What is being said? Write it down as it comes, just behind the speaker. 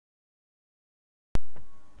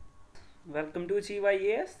Welcome to Achieve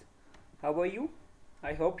IAS. How are you?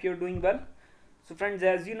 I hope you're doing well. So friends,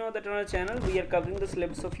 as you know that on our channel we are covering the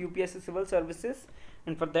syllabus of UPSC Civil Services,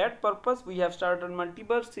 and for that purpose we have started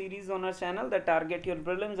multiple series on our channel that target your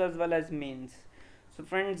prelims as well as mains. So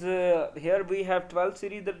friends, here we have 12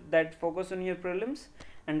 series that focus on your prelims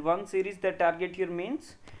and one series that target your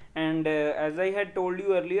mains. And as I had told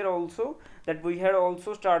you earlier also, that we had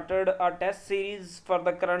also started a test series for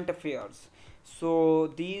the current affairs.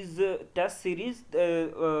 So these test series,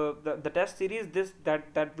 the test series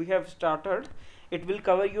that we have started, it will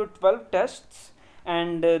cover your 12 tests,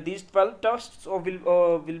 and these 12 tests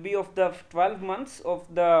will be of the 12 months of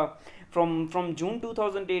the from June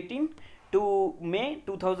 2018 to May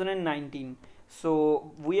 2019.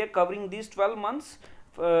 So we are covering these 12 months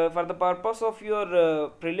for the purpose of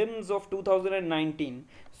your prelims of 2019.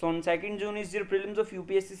 So on 2nd June is your prelims of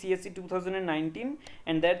UPSC CSE 2019,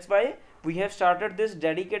 and that's why we have started this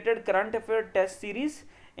dedicated current affair test series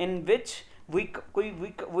in which we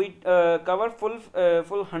cover full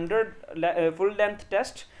 100 full length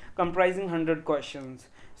test comprising 100 questions.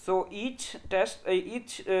 So each test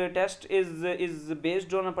is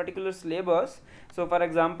based on a particular syllabus. So for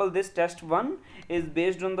example, this test 1 is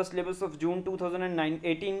based on the syllabus of June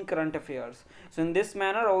 2018 current affairs. So in this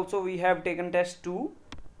manner also we have taken test 2,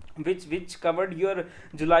 which covered your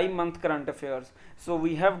July month current affairs. So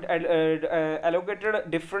we have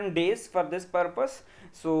allocated different days for this purpose.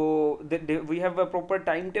 So we have a proper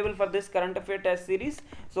timetable for this current affair test series.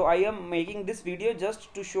 So I am making this video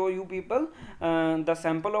just to show you people the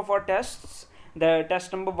sample of our tests. The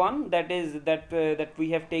test number 1, that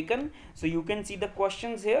we have taken. So you can see the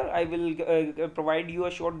questions here. I will provide you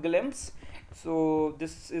a short glimpse. So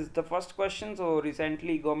this is the first question. So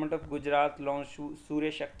recently government of Gujarat launched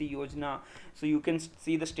Surya Shakti Yojana. So you can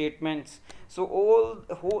see the statements. So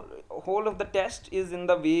whole of the test is in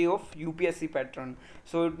the way of UPSC pattern.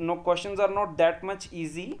 So no, questions are not that much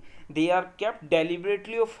easy. They are kept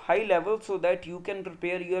deliberately of high level so that you can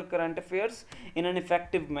prepare your current affairs in an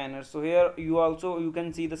effective manner. So here you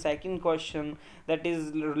can see the second question, that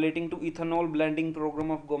is relating to ethanol blending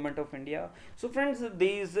program of government of India. So friends,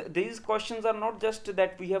 these questions are not just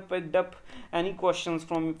that we have picked up any questions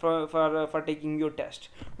for taking your test.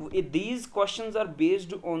 These questions are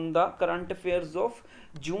based on the current affairs of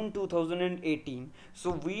June 2018.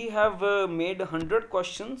 So we have made 100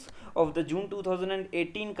 questions of the June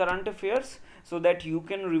 2018 current affairs so that you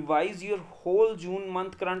can revise your whole June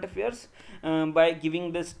month current affairs by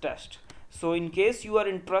giving this test. So in case you are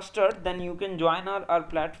interested, then you can join our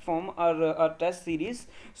platform, our test series.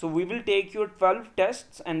 So we will take your 12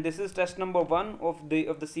 tests, and this is test number 1 of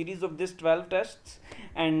the series of this 12 tests.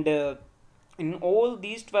 And in all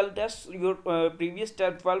these 12 tests, your previous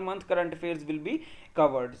 12 month current affairs will be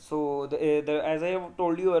covered. So as I have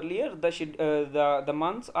told you earlier, the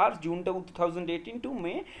months are June 2018 to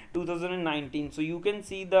May 2019. So you can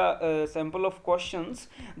see the sample of questions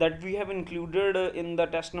that we have included in the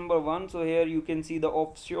test number 1. So here you can see the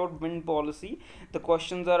offshore wind policy. The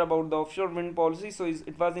questions are about the offshore wind policy. So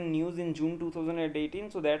it was in news in June 2018,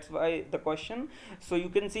 so that's why the question. So you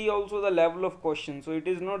can see also the level of question. So it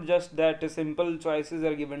is not just that simple choices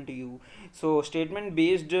are given to you. So statement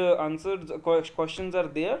based answers questions are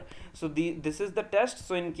there. So this is the test.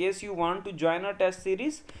 So in case you want to join our test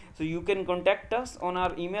series, so you can contact us on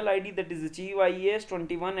our email ID, that is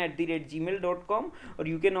achieveIAS21@gmail.com, or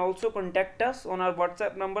you can also contact us on our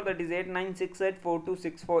WhatsApp number, that is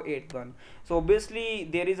 8968426481. So obviously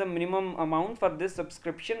there is a minimum amount for this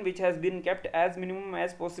subscription which has been kept as minimum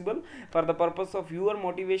as possible for the purpose of your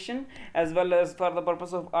motivation as well as for the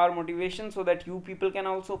purpose of our motivation, so that you people can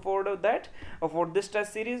also afford this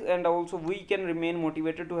test series, and also we can remain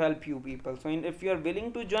motivated to help you people. So if you are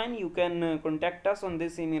willing to join, you can contact us on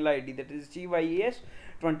this email ID, that is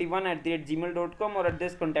achieveIAS21@gmail.com, or at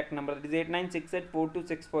this contact number, that is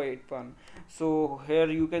 8968426481. So here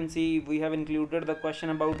you can see we have included the question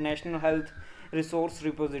about National Health Resource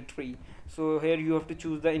Repository. So here you have to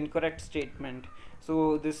choose the incorrect statement.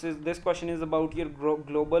 So this question is about your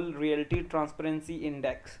global realty transparency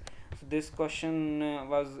index. So this question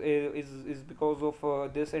is because of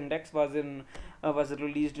this index was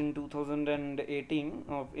released in 2018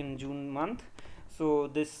 in June month. So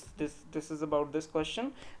this is about this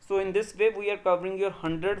question. So in this way we are covering your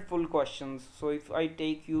 100 full questions. So if I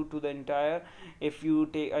take you to the entire, if you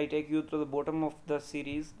take I take you to the bottom of the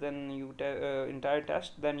series, then entire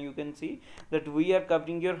test, then you can see that we are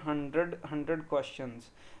covering your 100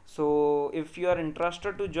 questions. So if you are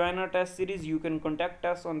interested to join our test series, you can contact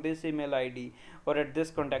us on this email ID or at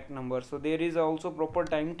this contact number. So there is also proper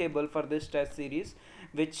timetable for this test series,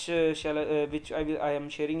 which I am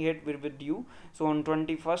sharing it with you. So on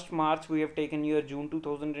 21st March we have taken your June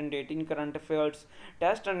 2018 current affairs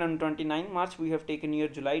test, and on 29th March we have taken your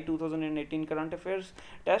July 2018 current affairs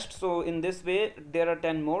test. So in this way there are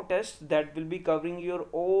 10 more tests that will be covering your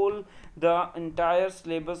all the entire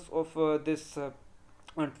syllabus of this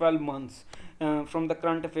 12 months from the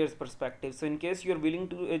current affairs perspective. So in case you are willing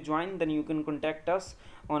to join, then you can contact us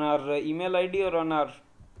on our email id or on our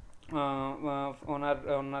on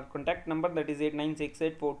our contact number, that is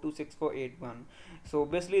 8968426481. So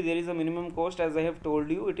basically there is a minimum cost, as I have told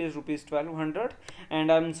you, it is rupees 1200,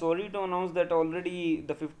 and I'm sorry to announce that already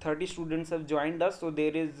the 30 students have joined us, so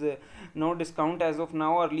there is no discount as of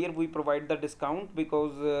now. Earlier we provide the discount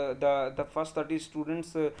because the first 30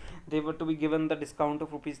 students they were to be given the discount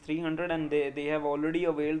of rupees 300, and they have already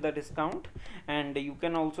availed the discount, and you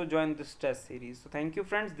can also join this test series. So thank you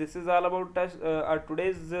friends, this is all about our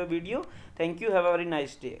today's video. Thank you, have a very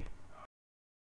nice day.